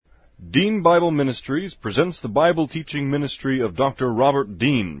Dean Bible Ministries presents the Bible teaching ministry of Dr. Robert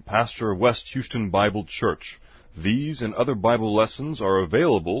Dean, pastor of West Houston Bible Church. These and other Bible lessons are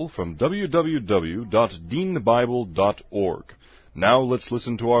available from www.deanbible.org. Now let's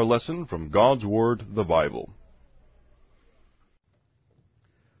listen to our lesson from God's Word, the Bible.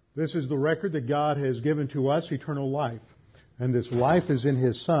 This is the record that God has given to us, eternal life. And this life is in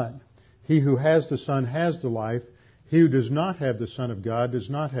His Son. He who has the Son has the life. He who does not have the Son of God does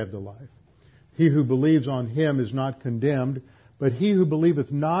not have the life. He who believes on Him is not condemned, but he who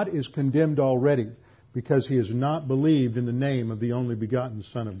believeth not is condemned already, because he has not believed in the name of the only begotten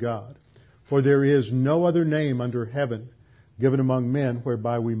Son of God. For there is no other name under heaven given among men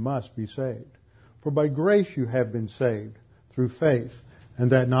whereby we must be saved. For by grace you have been saved, through faith,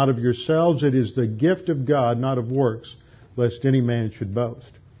 and that not of yourselves, it is the gift of God, not of works, lest any man should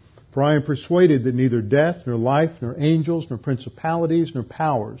boast. For I am persuaded that neither death, nor life, nor angels, nor principalities, nor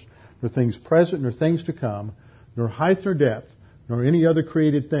powers, nor things present, nor things to come, nor height, nor depth, nor any other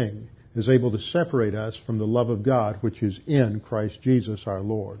created thing is able to separate us from the love of God which is in Christ Jesus our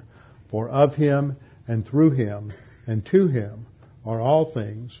Lord. For of Him, and through Him, and to Him are all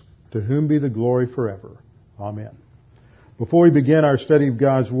things, to whom be the glory forever. Amen. Before we begin our study of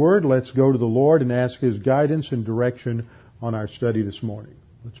God's Word, let's go to the Lord and ask His guidance and direction on our study this morning.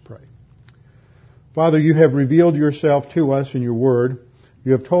 Let's pray. Father, you have revealed yourself to us in your Word.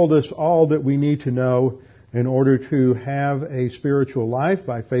 You have told us all that we need to know in order to have a spiritual life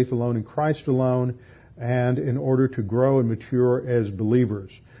by faith alone in Christ alone, and in order to grow and mature as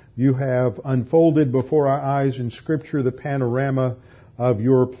believers. You have unfolded before our eyes in Scripture the panorama of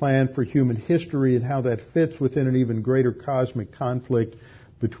your plan for human history and how that fits within an even greater cosmic conflict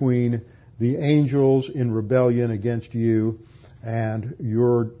between the angels in rebellion against you and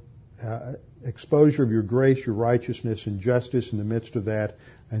your exposure of your grace, your righteousness, and justice in the midst of that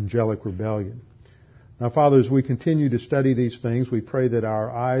angelic rebellion. Now, Father, as we continue to study these things, we pray that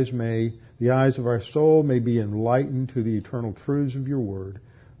the eyes of our soul may be enlightened to the eternal truths of your Word.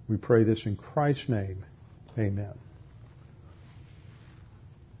 We pray this in Christ's name. Amen.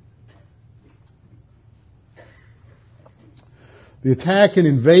 The attack and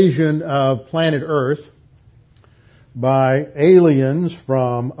invasion of planet Earth by aliens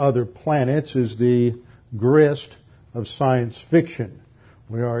from other planets is the grist of science fiction.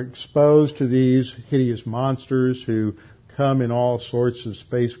 We are exposed to these hideous monsters who come in all sorts of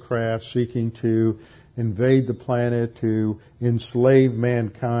spacecraft seeking to invade the planet, to enslave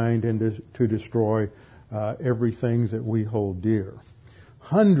mankind, and to destroy everything that we hold dear.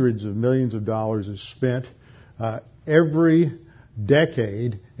 Hundreds of millions of dollars is spent every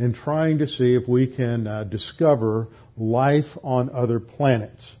decade in trying to see if we can discover life on other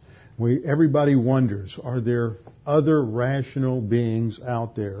planets. Everybody wonders, are there other rational beings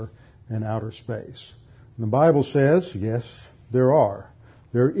out there in outer space? And the Bible says, yes, there are.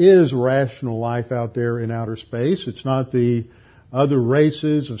 There is rational life out there in outer space. It's not the other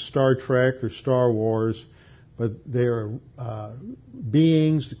races of Star Trek or Star Wars, but they are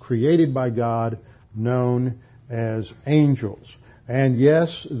beings created by God known as angels. And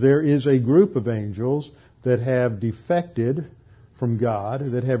yes, there is a group of angels that have defected from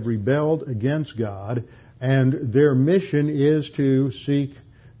God, that have rebelled against God, and their mission is to seek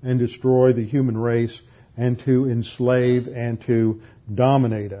and destroy the human race and to enslave and to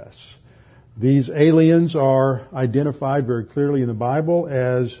dominate us. These aliens are identified very clearly in the Bible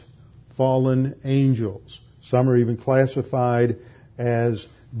as fallen angels. Some are even classified as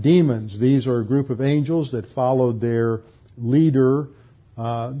demons. These are a group of angels that followed their leader,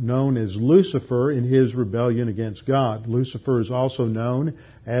 known as Lucifer, in his rebellion against God. Lucifer is also known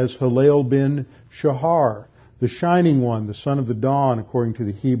as Halel bin Shahar, the shining one, the son of the dawn, according to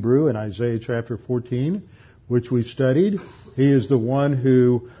the Hebrew in Isaiah chapter 14, which we studied. He is the one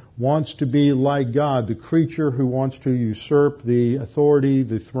who wants to be like God, the creature who wants to usurp the authority,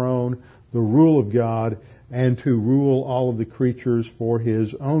 the throne, the rule of God, and to rule all of the creatures for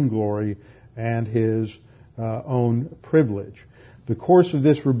his own glory and his own privilege. The course of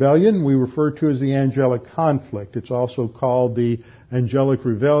this rebellion we refer to as the angelic conflict. It's also called the angelic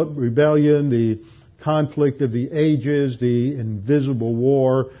rebellion, the conflict of the ages, the invisible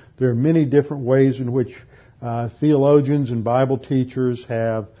war. There are many different ways in which theologians and Bible teachers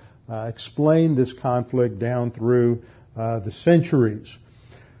have explained this conflict down through the centuries.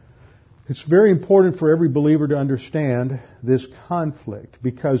 It's very important for every believer to understand this conflict,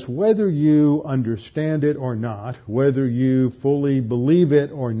 because whether you understand it or not, whether you fully believe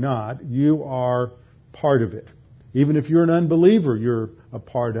it or not, you are part of it. Even if you're an unbeliever, you're a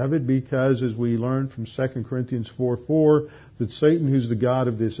part of it, because as we learn from 2 Corinthians 4:4, that Satan, who's the god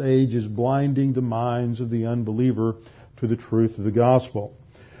of this age, is blinding the minds of the unbeliever to the truth of the gospel.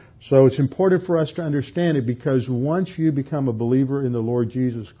 So it's important for us to understand it, because once you become a believer in the Lord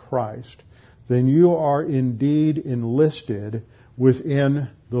Jesus Christ, then you are indeed enlisted within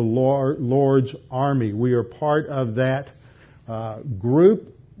the Lord's army. We are part of that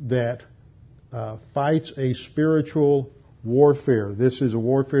group that fights a spiritual warfare. This is a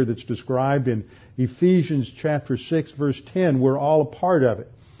warfare that's described in Ephesians chapter 6, verse 10. We're all a part of it.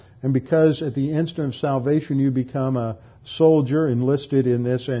 And because at the instant of salvation you become a soldier enlisted in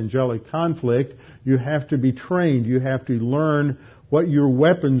this angelic conflict, you have to be trained. You have to learn what your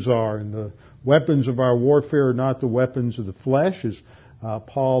weapons are. And the weapons of our warfare are not the weapons of the flesh, as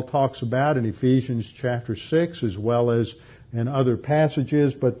Paul talks about in Ephesians chapter 6, as well as in other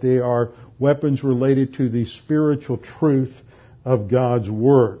passages, but they are weapons related to the spiritual truth of God's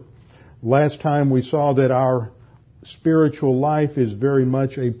Word. Last time we saw that our spiritual life is very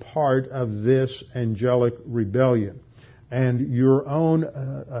much a part of this angelic rebellion. And your own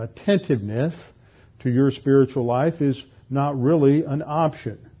attentiveness to your spiritual life is not really an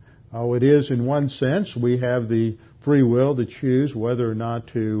option. It is in one sense. We have the free will to choose whether or not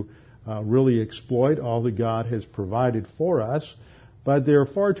to really exploit all that God has provided for us. But there are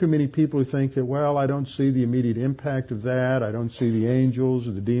far too many people who think that, well, I don't see the immediate impact of that. I don't see the angels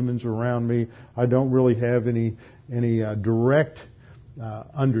or the demons around me. I don't really have any direct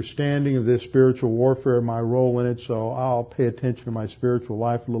understanding of this spiritual warfare, my role in it, so I'll pay attention to my spiritual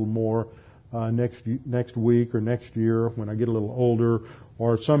life a little more next week or next year when I get a little older,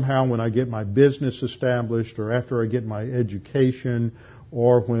 or somehow when I get my business established, or after I get my education,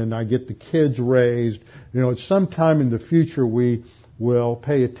 or when I get the kids raised. At some time in the future we will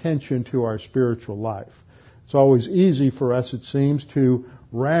pay attention to our spiritual life. It's always easy for us, it seems, to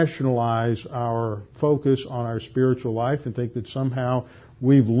rationalize our focus on our spiritual life and think that somehow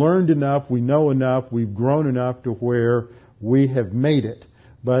we've learned enough, we know enough, we've grown enough to where we have made it.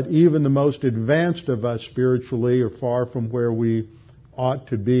 But even the most advanced of us spiritually are far from where we ought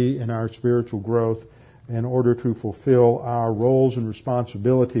to be in our spiritual growth in order to fulfill our roles and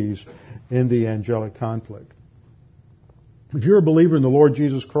responsibilities in the angelic conflict. If you're a believer in the Lord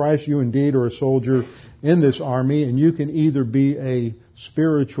Jesus Christ, you indeed are a soldier in this army, and you can either be a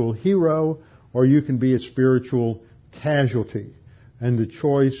spiritual hero or you can be a spiritual casualty, and the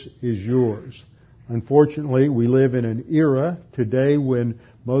choice is yours. Unfortunately, we live in an era today when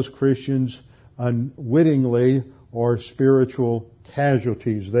most Christians unwittingly are spiritual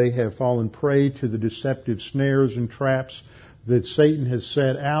casualties. They have fallen prey to the deceptive snares and traps that Satan has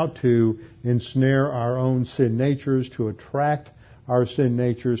set out to ensnare our own sin natures, to attract our sin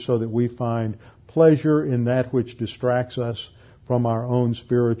natures so that we find pleasure in that which distracts us from our own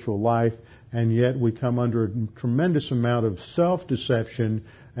spiritual life, and yet we come under a tremendous amount of self-deception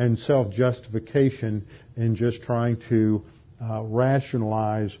and self-justification in just trying to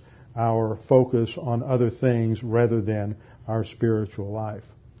rationalize our focus on other things rather than our spiritual life.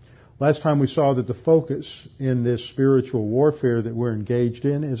 Last time we saw that the focus in this spiritual warfare that we're engaged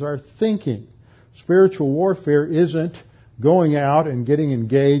in is our thinking. Spiritual warfare isn't going out and getting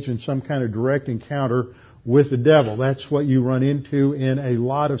engaged in some kind of direct encounter with the devil. That's what you run into in a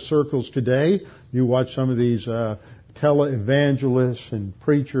lot of circles today. You watch some of these televangelists and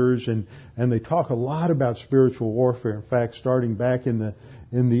preachers, and they talk a lot about spiritual warfare. In fact, starting back in the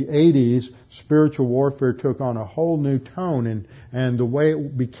 80s, spiritual warfare took on a whole new tone, and the way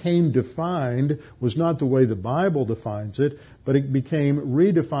it became defined was not the way the Bible defines it, but it became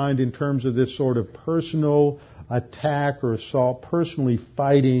redefined in terms of this sort of personal attack or assault, personally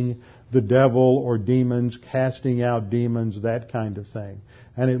fighting the devil or demons, casting out demons, that kind of thing.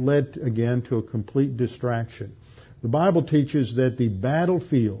 And it led, again, to a complete distraction. The Bible teaches that the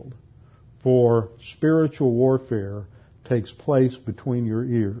battlefield for spiritual warfare takes place between your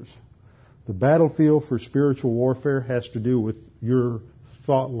ears. The battlefield for spiritual warfare has to do with your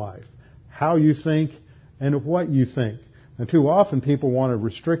thought life, how you think and what you think. And too often people want to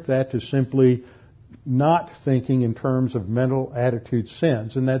restrict that to simply not thinking in terms of mental attitude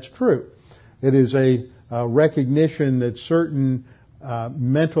sins, and that's true. It is a recognition that certain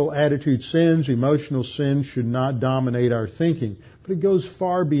mental attitude sins, emotional sins, should not dominate our thinking. But it goes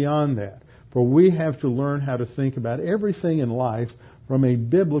far beyond that. For we have to learn how to think about everything in life from a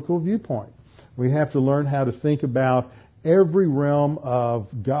biblical viewpoint. We have to learn how to think about every realm of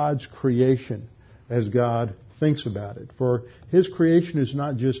God's creation as God thinks about it. For His creation is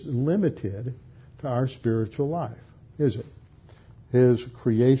not just limited to our spiritual life, is it? His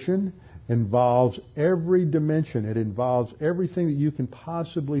creation involves every dimension. It involves everything that you can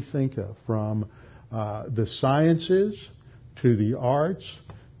possibly think of, from the sciences to the arts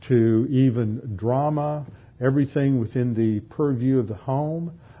to even drama, everything within the purview of the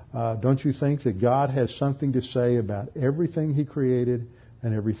home. Don't you think that God has something to say about everything He created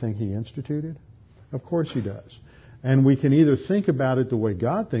and everything He instituted? Of course He does. And we can either think about it the way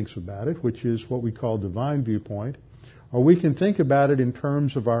God thinks about it, which is what we call divine viewpoint, or we can think about it in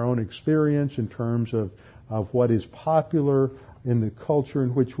terms of our own experience, in terms of what is popular in the culture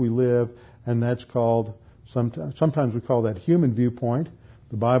in which we live, and that's called, sometimes we call that human viewpoint.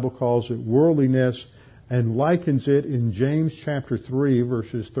 The Bible calls it worldliness, and likens it in James chapter 3,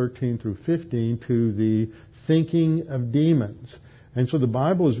 verses 13 through 15, to the thinking of demons. And so the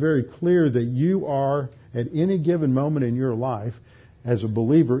Bible is very clear that you are, at any given moment in your life, as a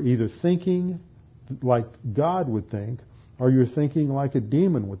believer, either thinking like God would think, or you're thinking like a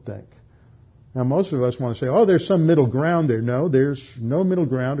demon would think. Now, most of us want to say, oh, there's some middle ground there. No, there's no middle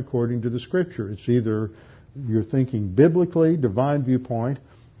ground according to the Scripture. It's either you're thinking biblically, divine viewpoint,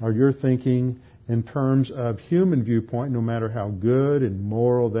 or you're thinking in terms of human viewpoint. No matter how good and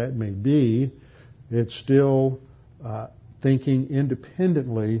moral that may be, it's still thinking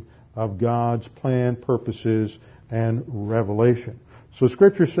independently of God's plan, purposes, and revelation. So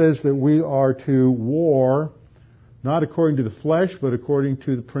Scripture says that we are to war not according to the flesh, but according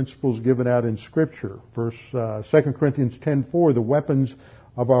to the principles given out in Scripture. 2 Corinthians 10:4, the weapons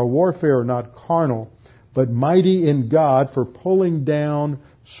of our warfare are not carnal, but mighty in God for pulling down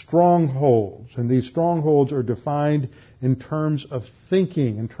strongholds. And these strongholds are defined in terms of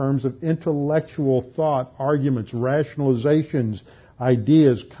thinking, in terms of intellectual thought, arguments, rationalizations,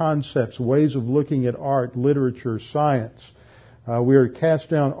 ideas, concepts, ways of looking at art, literature, science. We are to cast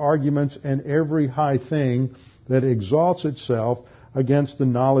down arguments and every high thing that exalts itself against the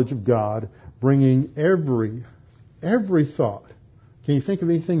knowledge of God, bringing every thought. Can you think of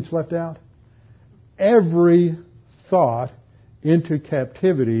anything that's left out? Every thought into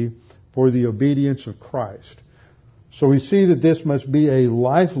captivity for the obedience of Christ. So we see that this must be a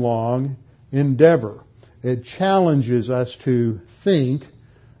lifelong endeavor. It challenges us to think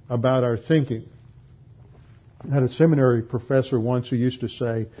about our thinking. I had a seminary professor once who used to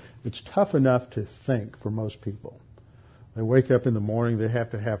say, it's tough enough to think for most people. They wake up in the morning, they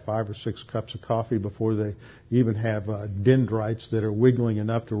have to have 5 or 6 cups of coffee before they even have dendrites that are wiggling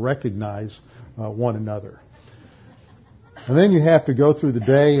enough to recognize one another. And then you have to go through the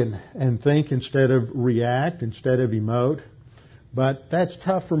day and think instead of react, instead of emote. But that's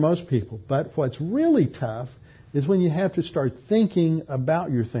tough for most people. But what's really tough is when you have to start thinking about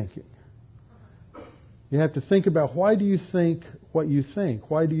your thinking. You have to think about, why do you think what you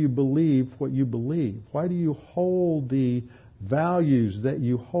think? Why do you believe what you believe? Why do you hold the values that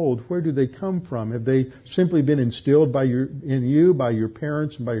you hold? Where do they come from? Have they simply been instilled in you by your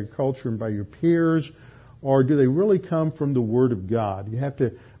parents and by your culture and by your peers? Or do they really come from the Word of God? You have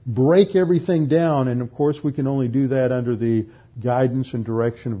to break everything down, and of course we can only do that under the guidance and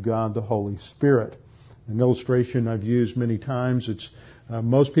direction of God, the Holy Spirit. An illustration I've used many times, it's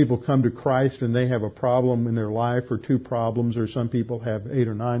most people come to Christ and they have a problem in their life, or 2 problems, or some people have 8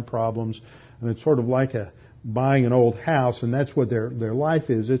 or 9 problems, and it's sort of like buying an old house, and that's what their life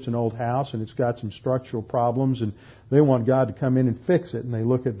is. It's an old house and it's got some structural problems, and they want God to come in and fix it. And they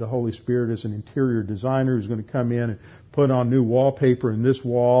look at the Holy Spirit as an interior designer who's going to come in and put on new wallpaper in this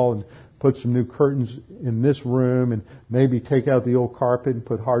wall and put some new curtains in this room, and maybe take out the old carpet and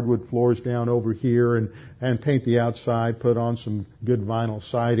put hardwood floors down over here, and paint the outside, put on some good vinyl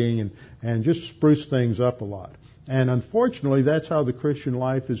siding, and just spruce things up a lot. And unfortunately, that's how the Christian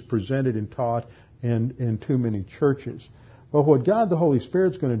life is presented and taught in too many churches. But what God the Holy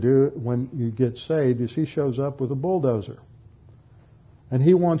Spirit's going to do when you get saved is He shows up with a bulldozer. And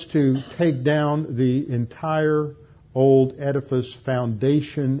He wants to take down the entire old edifice,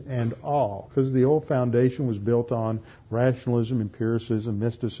 foundation and all. Because the old foundation was built on rationalism, empiricism,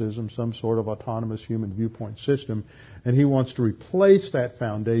 mysticism, some sort of autonomous human viewpoint system. And He wants to replace that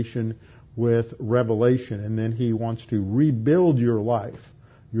foundation with revelation. And then He wants to rebuild your life,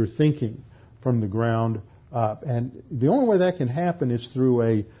 your thinking, from the ground up. And the only way that can happen is through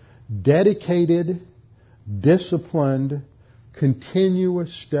a dedicated, disciplined,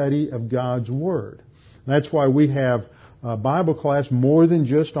 continuous study of God's Word. That's why we have Bible class more than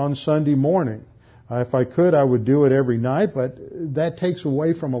just on Sunday morning. If I could, I would do it every night, but that takes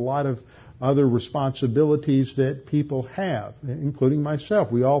away from a lot of other responsibilities that people have, including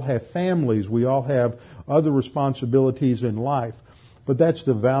myself. We all have families. We all have other responsibilities in life. But that's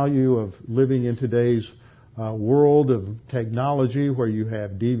the value of living in today's world of technology where you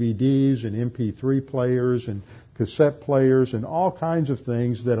have DVDs and MP3 players and cassette players and all kinds of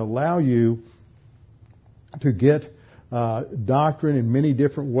things that allow you to get doctrine in many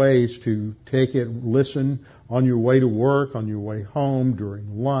different ways, to take it, listen on your way to work, on your way home,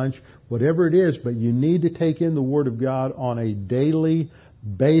 during lunch, whatever it is, but you need to take in the Word of God on a daily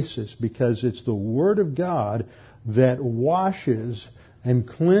basis, because it's the Word of God that washes and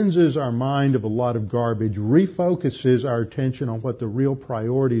cleanses our mind of a lot of garbage, refocuses our attention on what the real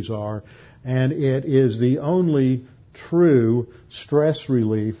priorities are, and it is the only true stress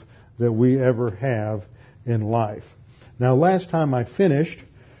relief that we ever have in life. Now, last time I finished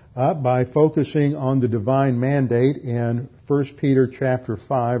by focusing on the divine mandate in 1 Peter chapter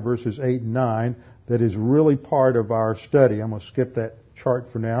 5, verses 8 and 9, that is really part of our study. I'm going to skip that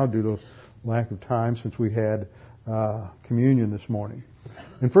chart for now due to lack of time since we had communion this morning.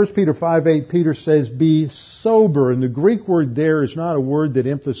 In 1 Peter 5:8, Peter says, be sober. And the Greek word there is not a word that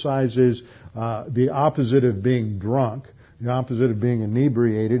emphasizes the opposite of being drunk, the opposite of being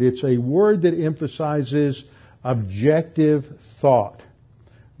inebriated. It's a word that emphasizes objective thought,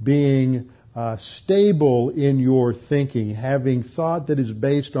 being stable in your thinking, having thought that is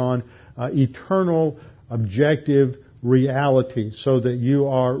based on eternal, objective reality, so that you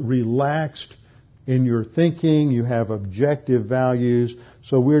are relaxed in your thinking, you have objective values.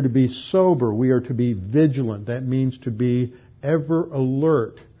 So we're to be sober, we are to be vigilant. That means to be ever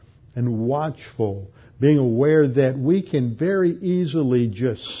alert and watchful, being aware that we can very easily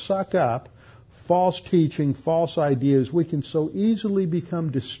just suck up false teaching, false ideas. We can so easily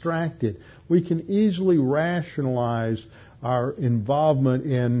become distracted. We can easily rationalize our involvement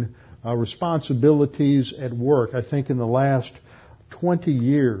in responsibilities at work. I think in the last 20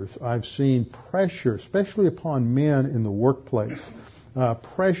 years, I've seen pressure, especially upon men in the workplace,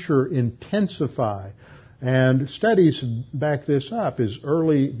 pressure intensify. And studies back this up.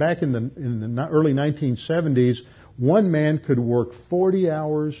 Back in the early 1970s, one man could work 40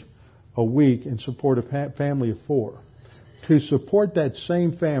 hours a week and support a family of 4. To support that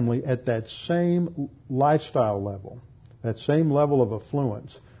same family at that same lifestyle level, that same level of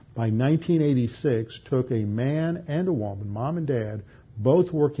affluence, by 1986 took a man and a woman, mom and dad,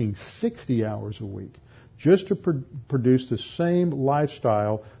 both working 60 hours a week, just to produce the same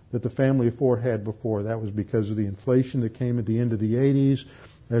lifestyle that the family of 4 had before. That was because of the inflation that came at the end of the 80s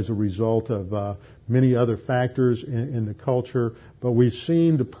as a result of many other factors in the culture. But we've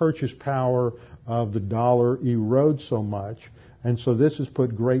seen the purchase power of the dollar erode so much. And so this has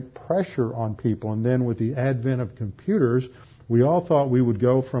put great pressure on people. And then with the advent of computers, we all thought we would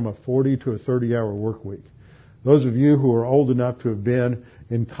go from a 40 to a 30-hour work week. Those of you who are old enough to have been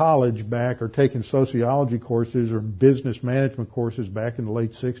in college back or taken sociology courses or business management courses back in the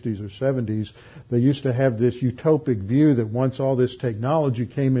late 60s or 70s, they used to have this utopic view that once all this technology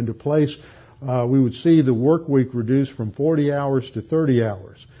came into place, we would see the work week reduced from 40 hours to 30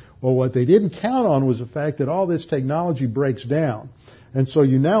 hours. Well, what they didn't count on was the fact that all this technology breaks down. And so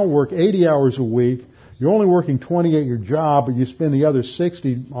you now work 80 hours a week. You're only working 20 at your job, but you spend the other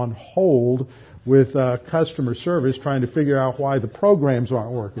 60 on hold with customer service trying to figure out why the programs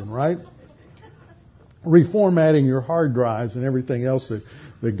aren't working, right? Reformatting your hard drives and everything else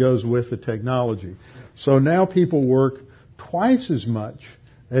that goes with the technology. So now people work twice as much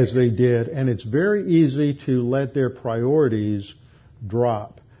as they did, and it's very easy to let their priorities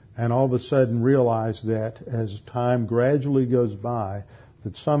drop and all of a sudden realize that as time gradually goes by,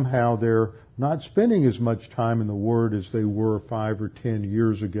 that somehow they're not spending as much time in the Word as they were 5 or 10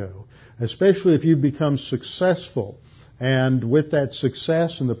 years ago. Especially if you've become successful. And with that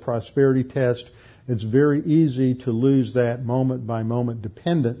success and the prosperity test, it's very easy to lose that moment-by-moment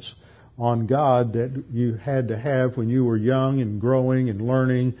dependence on God that you had to have when you were young and growing and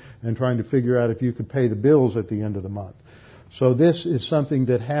learning and trying to figure out if you could pay the bills at the end of the month. So this is something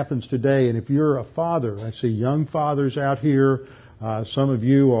that happens today. And if you're a father, I see young fathers out here. Some of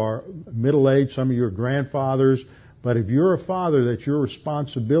you are middle-aged, some of you are grandfathers. But if you're a father, that's your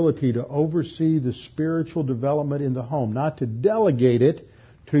responsibility to oversee the spiritual development in the home. Not to delegate it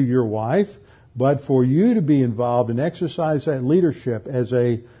to your wife, but for you to be involved and exercise that leadership as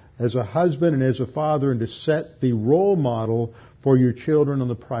a husband and as a father, and to set the role model for your children on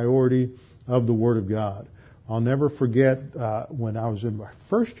the priority of the Word of God. I'll never forget when I was in my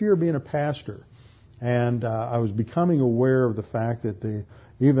first year being a pastor, and I was becoming aware of the fact that the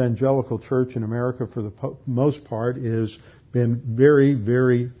evangelical church in America, for the most part, has been very,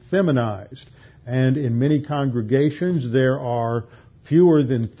 very feminized. And in many congregations, there are fewer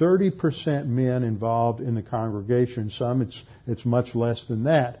than 30% men involved in the congregation. Some, it's much less than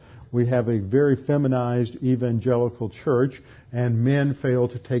that. we have a very feminized evangelical church, and men fail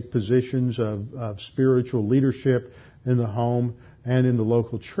to take positions of spiritual leadership in the home and in the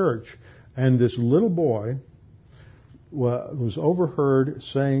local church. And this little boy was overheard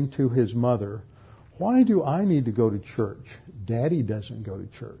saying to his mother, "Why do I need to go to church? Daddy doesn't go to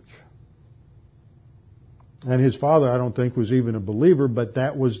church." And his father, I don't think, was even a believer, but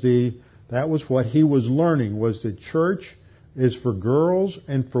that was what he was learning, was that church is for girls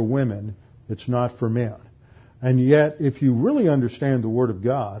and for women. It's not for men. And yet, if you really understand the Word of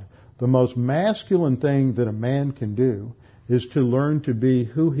God, the most masculine thing that a man can do is to learn to be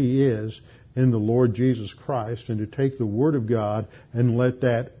who he is in the Lord Jesus Christ, and to take the Word of God and let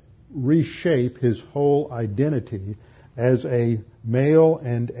that reshape his whole identity as a male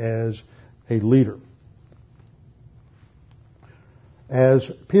and as a leader. As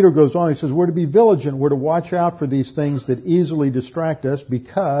Peter goes on, he says, we're to be vigilant, we're to watch out for these things that easily distract us,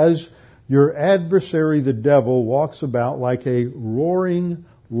 because your adversary, the devil, walks about like a roaring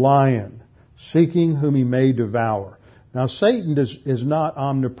lion, seeking whom he may devour. Now, Satan is not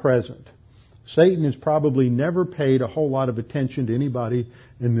omnipresent. Satan has probably never paid a whole lot of attention to anybody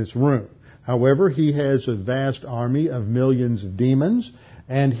in this room. However, he has a vast army of millions of demons,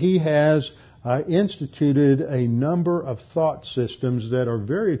 and he has instituted a number of thought systems that are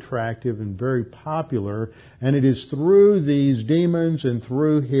very attractive and very popular, and it is through these demons and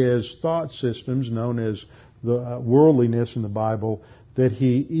through his thought systems, known as the worldliness in the Bible, that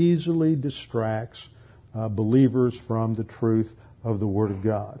he easily distracts believers from the truth of the Word of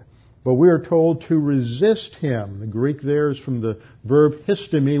God. But we are told to resist him. The Greek there is from the verb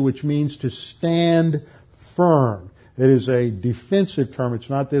histemi, which means to stand firm. It is a defensive term. It's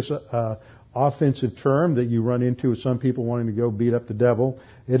not this offensive term that you run into with some people wanting to go beat up the devil.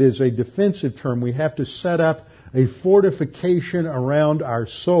 It is a defensive term. We have to set up a fortification around our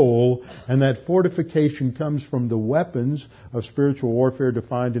soul, and that fortification comes from the weapons of spiritual warfare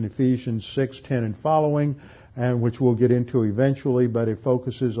defined in Ephesians 6:10 and following, and which we'll get into eventually, but it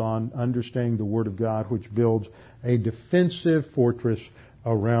focuses on understanding the Word of God, which builds a defensive fortress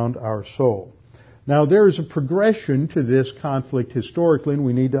around our soul. Now, there is a progression to this conflict historically, and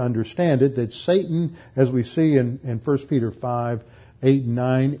we need to understand it, that Satan, as we see in 1 Peter 5:8 and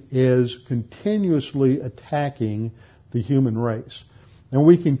 9, is continuously attacking the human race. And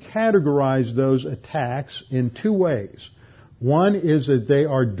we can categorize those attacks in two ways. One is that they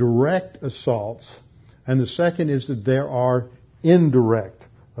are direct assaults, and the second is that there are indirect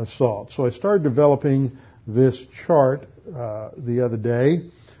assaults. So I started developing this chart the other day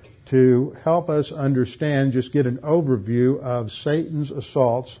to help us understand, just get an overview of Satan's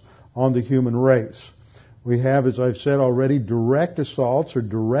assaults on the human race. We have, as I've said already, direct assaults or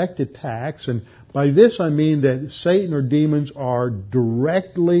direct attacks, and by this I mean that Satan or demons are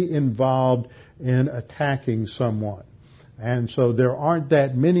directly involved in attacking someone. And so there aren't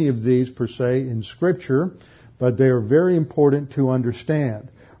that many of these per se in Scripture, but they are very important to understand.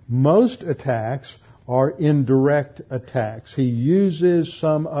 Most attacks are indirect attacks. He uses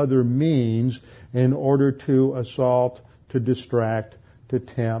some other means in order to assault, to distract, to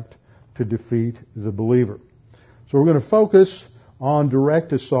tempt, to defeat the believer. So we're going to focus on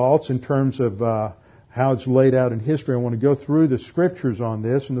direct assaults in terms of how it's laid out in history. I want to go through the Scriptures on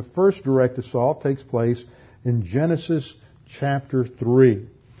this, and the first direct assault takes place in Genesis chapter 3.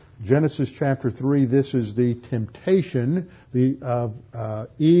 Genesis chapter 3, this is the temptation of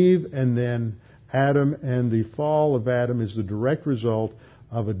Eve, and then Adam, and the fall of Adam is the direct result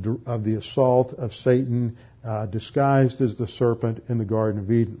of the assault of Satan disguised as the serpent in the Garden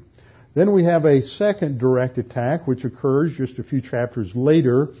of Eden. Then we have a second direct attack which occurs just a few chapters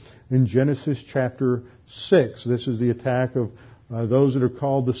later in Genesis chapter 6. This is the attack of those that are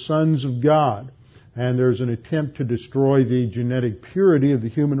called the sons of God. And there's an attempt to destroy the genetic purity of the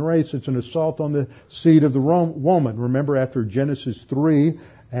human race. It's an assault on the seed of the woman. Remember, after Genesis 3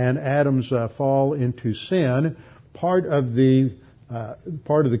 and Adam's fall into sin, part of the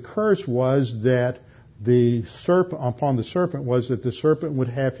curse was that upon the serpent was that the serpent would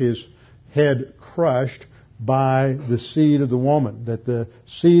have his head crushed by the seed of the woman, that the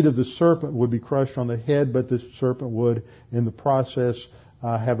seed of the serpent would be crushed on the head, but the serpent would, in the process,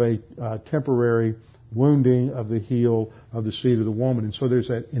 have a temporary wounding of the heel of the seed of the woman. And so there's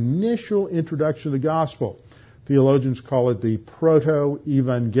that initial introduction of the gospel. Theologians call it the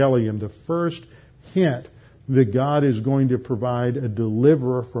proto-evangelium, the first hint that God is going to provide a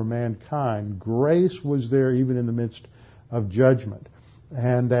deliverer for mankind. Grace was there even in the midst of judgment.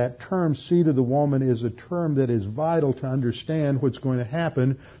 And that term, seed of the woman, is a term that is vital to understand what's going to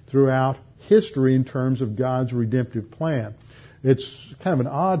happen throughout history in terms of God's redemptive plan. It's kind of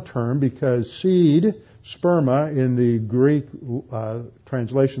an odd term because seed, sperma, in the Greek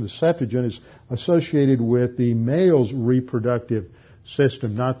translation of the Septuagint is associated with the male's reproductive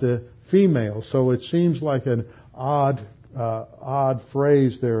system, not the female. So it seems like an odd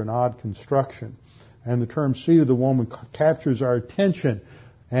phrase there, an odd construction. And the term seed of the woman captures our attention,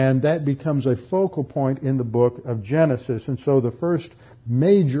 and that becomes a focal point in the book of Genesis. And so the first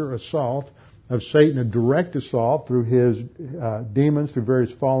major assault of Satan, a direct assault through his demons, through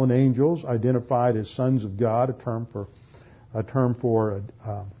various fallen angels, identified as sons of God, a term for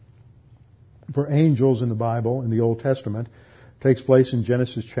angels in the Bible, in the Old Testament, takes place in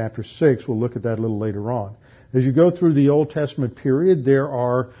Genesis chapter 6. We'll look at that a little later on. As you go through the Old Testament period, there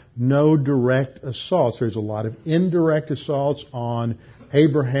are no direct assaults. There's a lot of indirect assaults on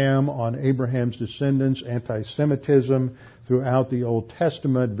Abraham, on Abraham's descendants, anti-Semitism throughout the Old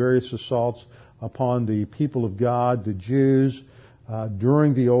Testament, various assaults upon the people of God, the Jews,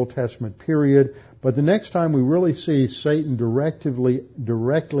 during the Old Testament period. But the next time we really see Satan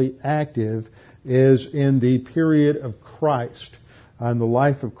directly active is in the period of Christ, in the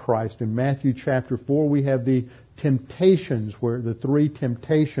life of Christ. In Matthew chapter 4, we have the temptations, where the three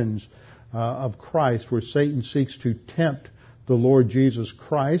temptations of Christ, where Satan seeks to tempt the Lord Jesus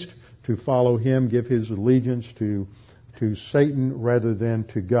Christ to follow him, give his allegiance to Satan rather than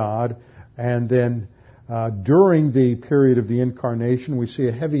to God. And then during the period of the incarnation, we see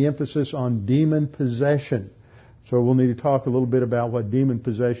a heavy emphasis on demon possession. So we'll need to talk a little bit about what demon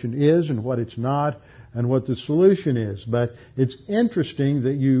possession is and what it's not and what the solution is. But it's interesting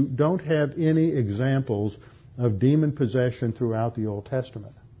that you don't have any examples of demon possession throughout the Old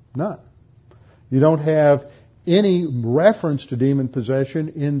Testament. None. You don't have any reference to demon possession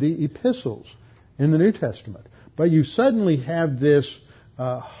in the epistles in the New Testament. But you suddenly have this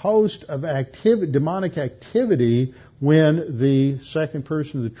host of demonic activity when the second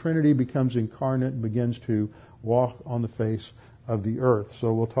person of the Trinity becomes incarnate and begins to walk on the face of the earth.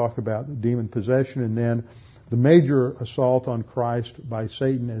 So we'll talk about demon possession, and then the major assault on Christ by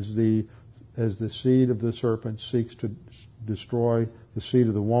Satan as the seed of the serpent seeks to destroy the seed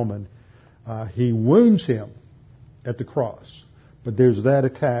of the woman. He wounds him at the cross, but there's that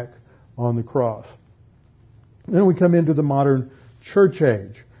attack on the cross. Then we come into the modern church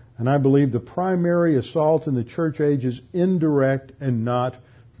age, and I believe the primary assault in the church age is indirect and not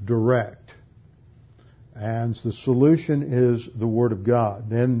direct. And the solution is the Word of God.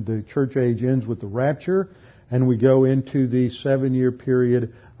 Then the church age ends with the rapture, and we go into the 7-year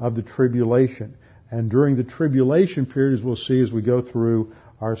period of the tribulation. And during the tribulation period, as we'll see as we go through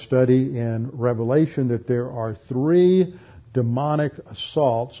our study in Revelation, that there are 3 demonic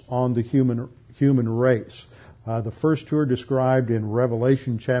assaults on the human race. The first 2 are described in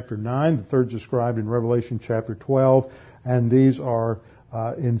Revelation chapter 9. The third is described in Revelation chapter 12. And these are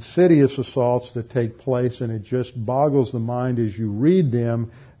insidious assaults that take place, and it just boggles the mind as you read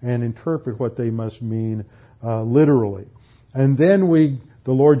them and interpret what they must mean literally. And then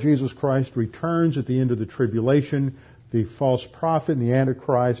the Lord Jesus Christ returns at the end of the tribulation. The false prophet and the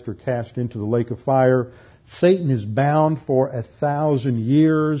Antichrist are cast into the lake of fire. Satan is bound for 1,000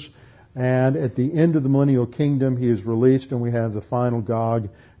 years, and at the end of the millennial kingdom, he is released, and we have the final Gog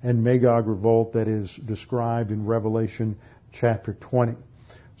and Magog revolt that is described in Revelation chapter 20.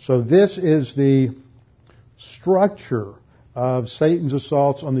 So this is the structure of Satan's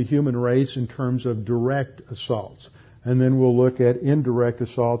assaults on the human race in terms of direct assaults. And then we'll look at indirect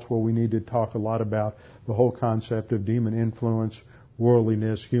assaults, where we need to talk a lot about the whole concept of demon influence,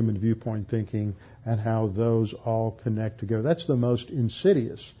 worldliness, human viewpoint thinking, and how those all connect together. That's the most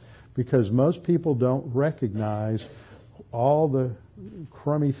insidious, because most people don't recognize all the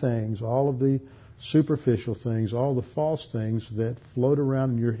crummy things, all of the superficial things, all the false things that float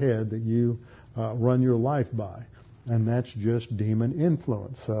around in your head that you run your life by. And that's just demon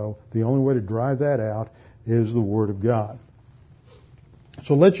influence. So the only way to drive that out is the Word of God.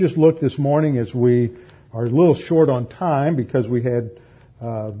 So let's just look this morning, as we are a little short on time because we had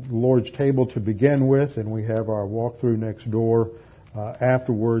the Lord's table to begin with, and we have our walkthrough next door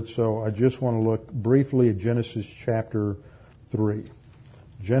afterwards. So I just want to look briefly at Genesis chapter 3.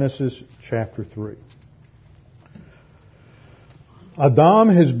 Genesis chapter 3. Adam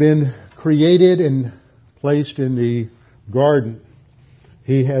has been created and placed in the garden.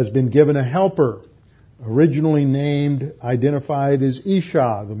 He has been given a helper, originally named, identified as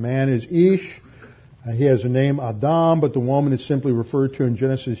Isha. The man is Ish. He has a name Adam, but the woman is simply referred to in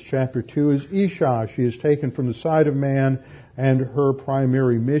Genesis chapter 2 as Isha. She is taken from the side of man, and her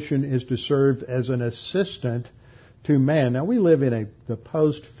primary mission is to serve as an assistant to man. Now, we live in the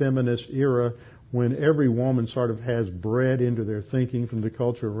post-feminist era when every woman sort of has bred into their thinking from the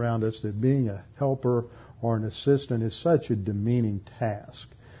culture around us that being a helper or an assistant is such a demeaning task.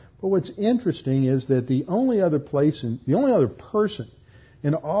 But what's interesting is that the only other person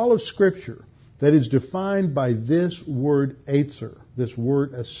in all of Scripture that is defined by this word Eitzer, this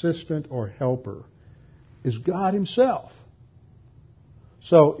word assistant or helper, is God Himself.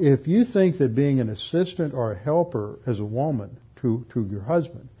 So if you think that being an assistant or a helper as a woman to your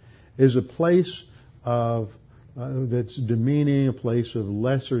husband is a place of that's demeaning, a place of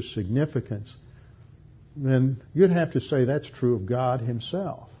lesser significance, then you'd have to say that's true of God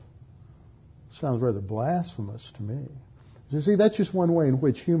Himself. Sounds rather blasphemous to me. You see, that's just one way in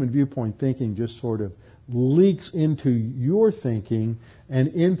which human viewpoint thinking just sort of leaks into your thinking and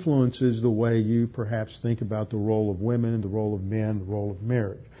influences the way you perhaps think about the role of women, the role of men, the role of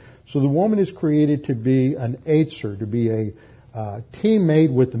marriage. So the woman is created to be an Eitzer, to be a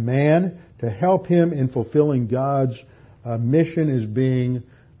teammate with the man, to help him in fulfilling God's mission as being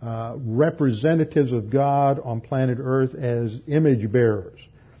representatives of God on planet Earth as image bearers.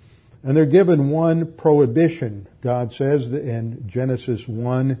 And they're given one prohibition. God says in Genesis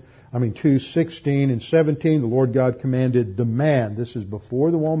 2:16 and 17, the Lord God commanded the man. This is before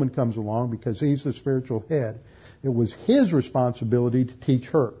the woman comes along because he's the spiritual head. It was his responsibility to teach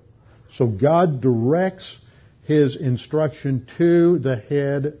her. So God directs His instruction to the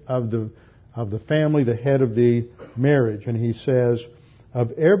head of the family, the head of the marriage. And He says,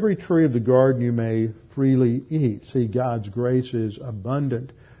 of every tree of the garden you may freely eat. See, God's grace is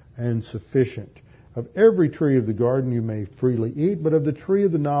abundant and sufficient. Of every tree of the garden you may freely eat, but of the tree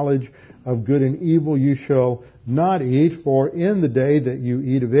of the knowledge of good and evil you shall not eat, for in the day that you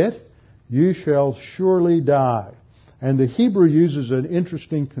eat of it, you shall surely die. And the Hebrew uses an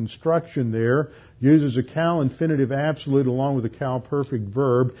interesting construction there, uses a cal infinitive absolute along with a cal perfect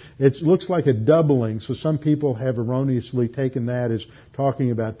verb. It looks like a doubling, so some people have erroneously taken that as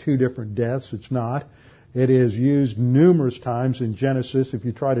talking about two different deaths. It's not. It is used numerous times in Genesis. If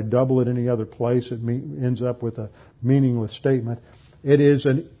you try to double it any other place, it ends up with a meaningless statement. It is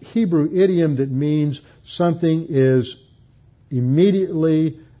a Hebrew idiom that means something is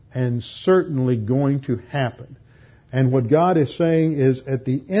immediately and certainly going to happen. And what God is saying is at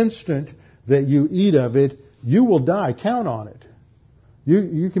the instant that you eat of it, you will die. Count on it.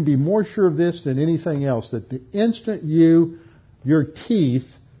 You can be more sure of this than anything else, that the instant your teeth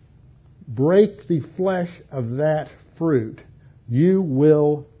break the flesh of that fruit, you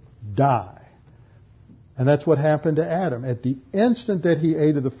will die. And that's what happened to Adam. At the instant that he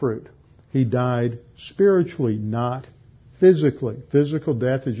ate of the fruit, he died spiritually, not physically. Physical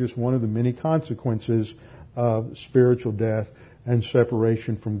death is just one of the many consequences of spiritual death and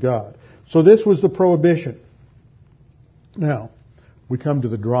separation from God. So this was the prohibition. Now, we come to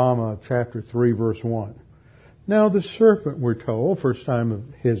the drama of chapter 3, verse 1. Now the serpent, we're told, first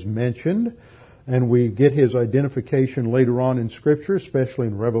time his mentioned, and we get his identification later on in Scripture, especially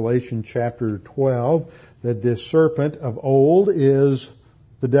in Revelation chapter 12, that this serpent of old is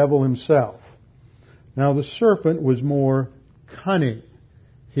the devil himself. Now the serpent was more cunning.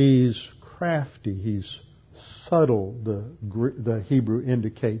 He's crafty. He's subtle, the Hebrew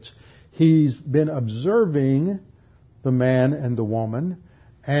indicates. He's been observing the man and the woman,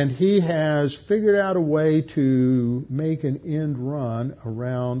 and he has figured out a way to make an end run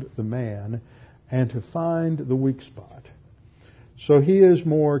around the man and to find the weak spot. So he is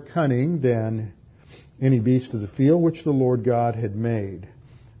more cunning than any beast of the field which the Lord God had made.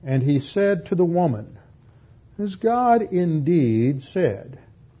 And he said to the woman, as God indeed said.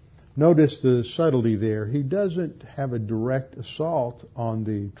 Notice the subtlety there. He doesn't have a direct assault on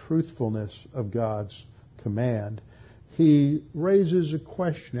the truthfulness of God's command. He raises a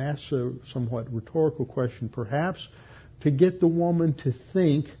question, asks a somewhat rhetorical question perhaps, to get the woman to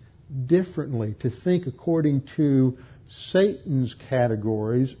think differently, to think according to Satan's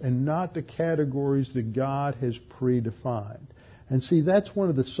categories and not the categories that God has predefined. And see, that's one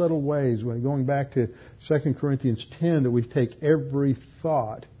of the subtle ways, going back to 2 Corinthians 10, that we take every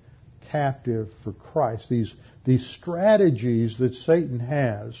thought captive for Christ. These strategies that Satan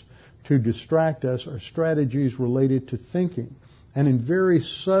has to distract us are strategies related to thinking. And in very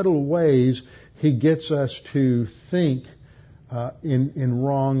subtle ways, he gets us to think in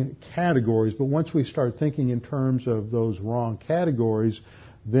wrong categories. But once we start thinking in terms of those wrong categories,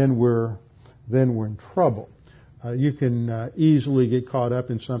 then we're in trouble. You can easily get caught up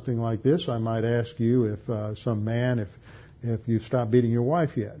in something like this. I might ask you if you've stopped beating your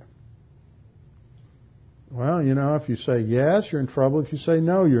wife yet. Well, if you say yes, you're in trouble. If you say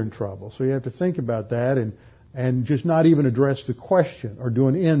no, you're in trouble. So you have to think about that and just not even address the question or do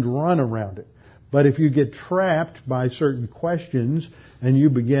an end run around it. But if you get trapped by certain questions and you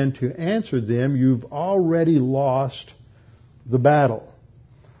begin to answer them, you've already lost the battle.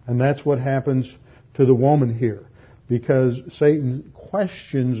 And that's what happens to the woman here. Because Satan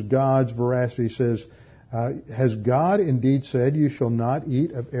questions God's veracity. He says, has God indeed said, you shall not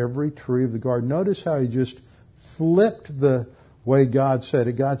eat of every tree of the garden? Notice how he just flipped the way God said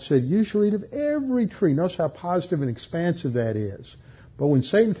it. God said, you shall eat of every tree. Notice how positive and expansive that is. But when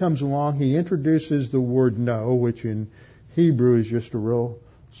Satan comes along, he introduces the word no, which in Hebrew is just a real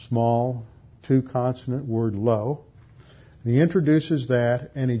small two-consonant word, lo. And he introduces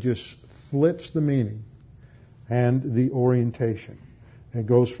that, and he just flips the meaning and the orientation. It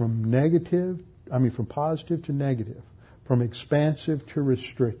goes from positive to negative, from expansive to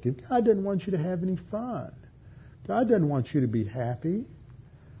restrictive. God doesn't want you to have any fun. God doesn't want you to be happy.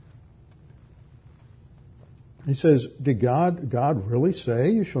 He says, did God really say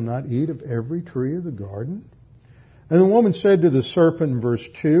you shall not eat of every tree of the garden? And the woman said to the serpent in verse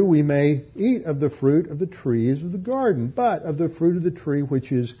 2, we may eat of the fruit of the trees of the garden, but of the fruit of the tree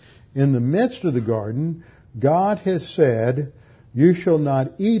which is in the midst of the garden, God has said, you shall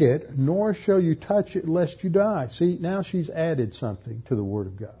not eat it, nor shall you touch it, lest you die. See, now she's added something to the Word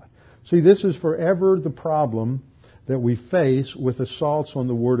of God. See, this is forever the problem that we face with assaults on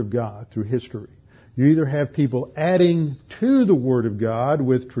the Word of God through history. You either have people adding to the Word of God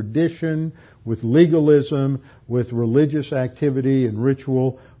with tradition, with legalism, with religious activity and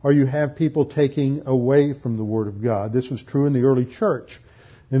ritual, or you have people taking away from the Word of God. This was true in the early church.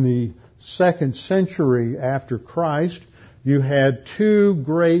 In the 2nd century after Christ, you had two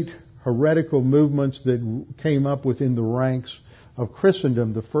great heretical movements that came up within the ranks of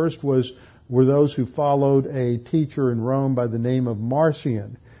Christendom. The first were those who followed a teacher in Rome by the name of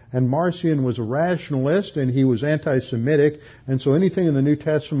Marcion. And Marcion was a rationalist, and he was anti-Semitic, and so anything in the New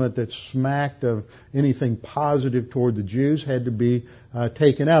Testament that smacked of anything positive toward the Jews had to be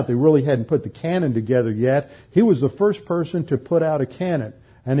taken out. They really hadn't put the canon together yet. He was the first person to put out a canon,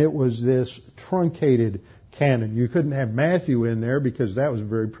 and it was this truncated canon. You couldn't have Matthew in there because that was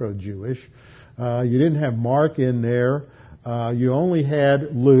very pro-Jewish. You didn't have Mark in there. You only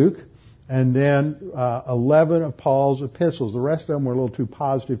had Luke. And then 11 of Paul's epistles. The rest of them were a little too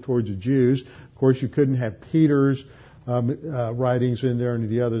positive towards the Jews. Of course, you couldn't have Peter's writings in there, and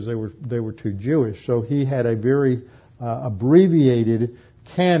the others they were too Jewish. So he had a very abbreviated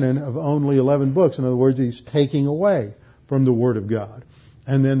canon of only 11 books. In other words, he's taking away from the Word of God.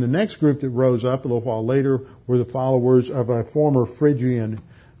 And then the next group that rose up a little while later were the followers of a former Phrygian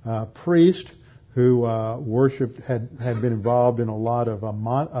priest who had been involved in a lot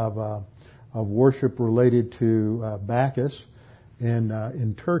of worship related to Bacchus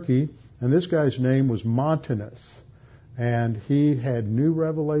in Turkey. And this guy's name was Montanus. And he had new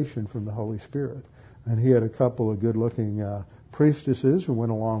revelation from the Holy Spirit. And he had a couple of good-looking priestesses who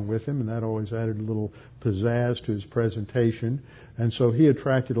went along with him, and that always added a little pizzazz to his presentation. And so he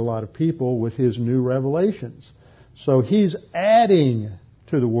attracted a lot of people with his new revelations. So he's adding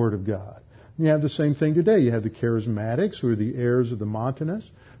to the Word of God. You have the same thing today. You have the charismatics, who are the heirs of the Montanus,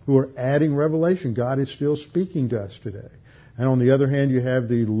 who are adding revelation. God is still speaking to us today. And on the other hand, you have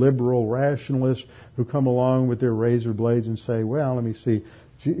the liberal rationalists who come along with their razor blades and say, well, let me see.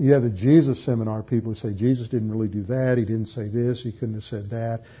 You have the Jesus seminar people who say Jesus didn't really do that. He didn't say this. He couldn't have said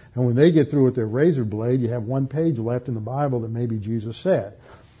that. And when they get through with their razor blade, you have one page left in the Bible that maybe Jesus said.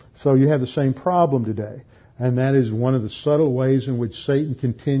 So you have the same problem today. And that is one of the subtle ways in which Satan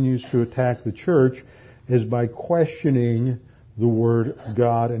continues to attack the church, is by questioning the Word of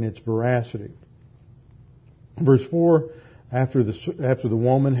God and its veracity. Verse 4, after the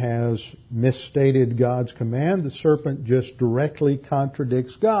woman has misstated God's command, the serpent just directly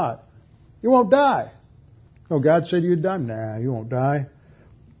contradicts God. You won't die. Oh, God said you'd die. Nah, you won't die.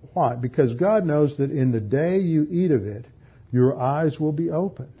 Why? Because God knows that in the day you eat of it, your eyes will be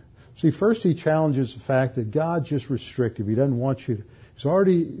opened. See, first he challenges the fact that God's just restrictive. He doesn't want you to. He's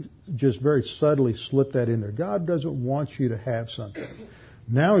already just very subtly slipped that in there. God doesn't want you to have something.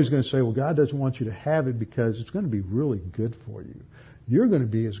 Now he's going to say, well, God doesn't want you to have it because it's going to be really good for you. You're going to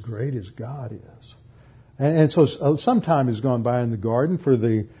be as great as God is. And so some time has gone by in the garden for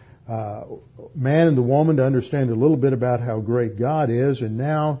the man and the woman to understand a little bit about how great God is. And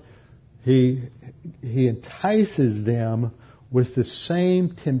now he entices them with the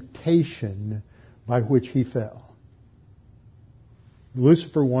same temptation by which he fell.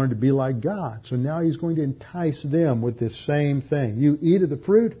 Lucifer wanted to be like God, so now he's going to entice them with this same thing. You eat of the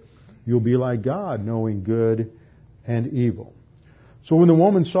fruit, you'll be like God, knowing good and evil. So when the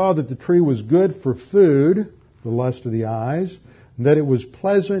woman saw that the tree was good for food, the lust of the eyes, and that it was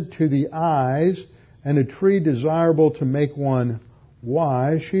pleasant to the eyes and a tree desirable to make one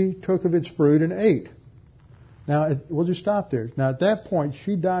wise. She took of its fruit and ate. Now, we'll just stop there. Now, at that point,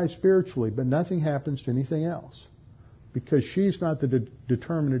 she dies spiritually, but nothing happens to anything else because she's not the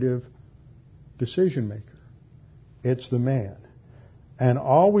determinative decision maker. It's the man. And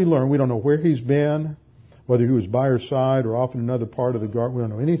all we learn, we don't know where he's been, whether he was by her side or off in another part of the garden. We don't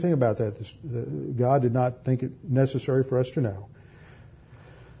know anything about that. God did not think it necessary for us to know.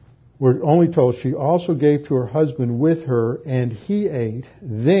 We're only told she also gave to her husband with her, and he ate.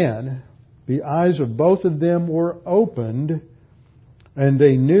 Then the eyes of both of them were opened, and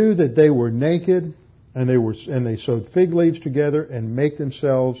they knew that they were naked, and they sewed fig leaves together and made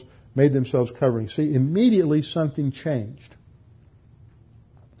themselves coverings. See, immediately something changed.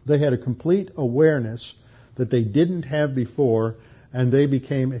 They had a complete awareness that they didn't have before, and they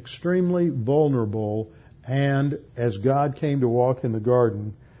became extremely vulnerable, and as God came to walk in the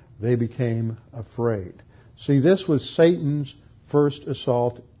garden, they became afraid. See, this was Satan's first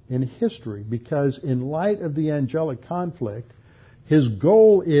assault in history, because in light of the angelic conflict, his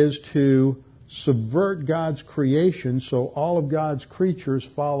goal is to subvert God's creation so all of God's creatures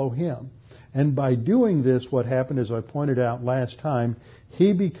follow him. And by doing this, what happened, as I pointed out last time,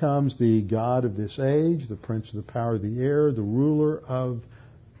 he becomes the God of this age, the prince of the power of the air, the ruler of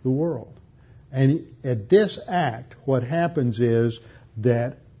the world. And at this act, what happens is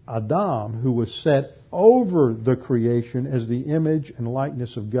that Adam, who was set over the creation as the image and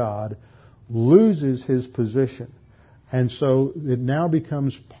likeness of God, loses his position. And so it now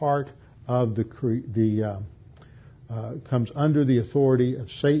becomes part of comes under the authority of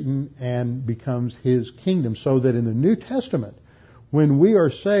Satan and becomes his kingdom. So that in the New Testament, when we are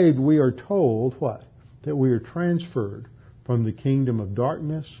saved, we are told what? That we are transferred from the kingdom of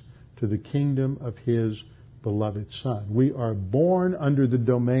darkness to the kingdom of his beloved Son. We are born under the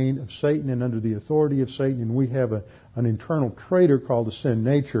domain of Satan and under the authority of Satan, and we have an internal traitor called the sin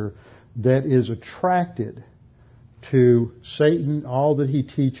nature that is attracted to Satan, all that he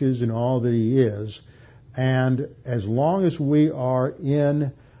teaches and all that he is. And as long as we are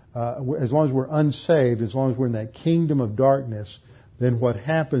as long as we're unsaved, as long as we're in that kingdom of darkness, then what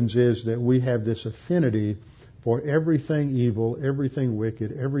happens is that we have this affinity for everything evil, everything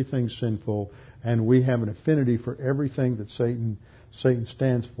wicked, everything sinful, and we have an affinity for everything that Satan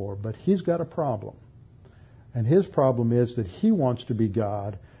stands for. But he's got a problem. And his problem is that he wants to be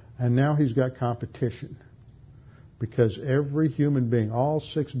God, and now he's got competition. Because every human being, all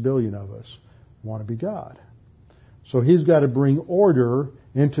 6 billion of us, want to be God. So he's got to bring order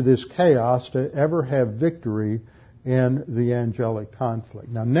into this chaos to ever have victory in the angelic conflict.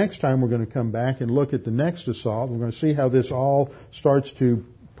 Now, next time we're going to come back and look at the next assault. We're going to see how this all starts to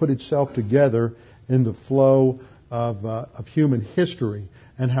put itself together in the flow of human history,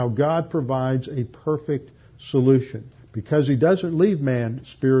 and how God provides a perfect solution. Because he doesn't leave man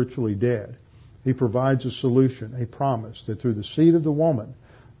spiritually dead. He provides a solution, a promise, that through the seed of the woman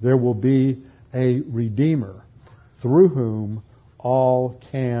there will be a Redeemer through whom all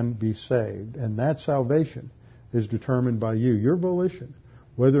can be saved. And that salvation is determined by you, your volition,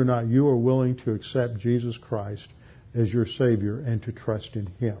 whether or not you are willing to accept Jesus Christ as your Savior and to trust in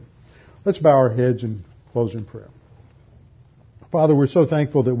him. Let's bow our heads and close in prayer. Father, we're so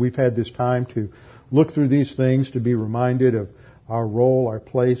thankful that we've had this time to look through these things, to be reminded of our role, our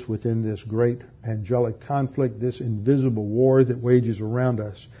place within this great angelic conflict, this invisible war that wages around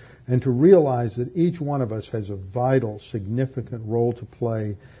us, and to realize that each one of us has a vital, significant role to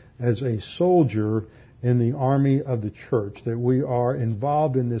play as a soldier in the army of the church, that we are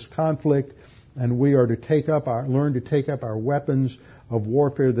involved in this conflict, and we are to learn to take up our weapons of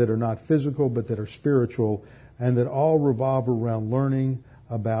warfare that are not physical but that are spiritual, and that all revolve around learning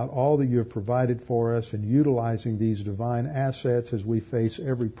about all that you have provided for us and utilizing these divine assets as we face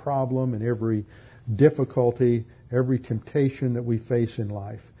every problem and every difficulty, every temptation that we face in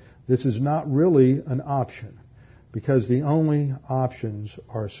life. This is not really an option, because the only options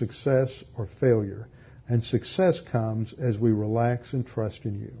are success or failure. And success comes as we relax and trust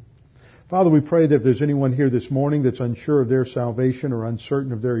in you. Father, we pray that if there's anyone here this morning that's unsure of their salvation or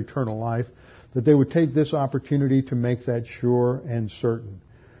uncertain of their eternal life, that they would take this opportunity to make that sure and certain.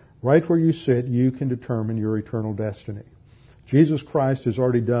 Right where you sit, you can determine your eternal destiny. Jesus Christ has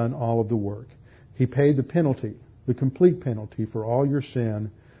already done all of the work. He paid the penalty, the complete penalty for all your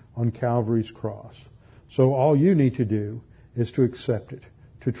sin on Calvary's cross. So all you need to do is to accept it,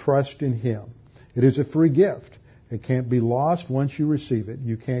 to trust in him. It is a free gift. It can't be lost once you receive it.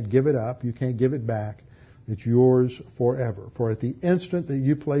 You can't give it up. You can't give it back. It's yours forever. For at the instant that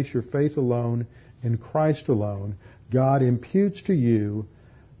you place your faith alone in Christ alone, God imputes to you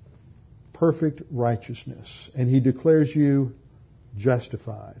perfect righteousness, and He declares you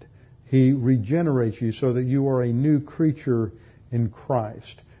justified. He regenerates you so that you are a new creature in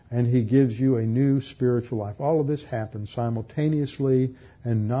Christ, and He gives you a new spiritual life. All of this happens simultaneously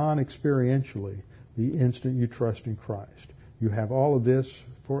and non-experientially the instant you trust in Christ. You have all of this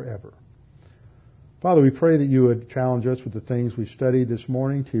forever. Father, we pray that you would challenge us with the things we studied this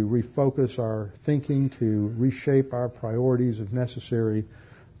morning to refocus our thinking, to reshape our priorities if necessary,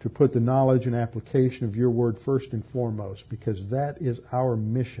 to put the knowledge and application of your word first and foremost, because that is our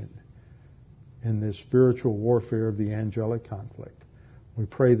mission in this spiritual warfare of the angelic conflict. We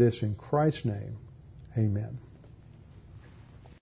pray this in Christ's name. Amen.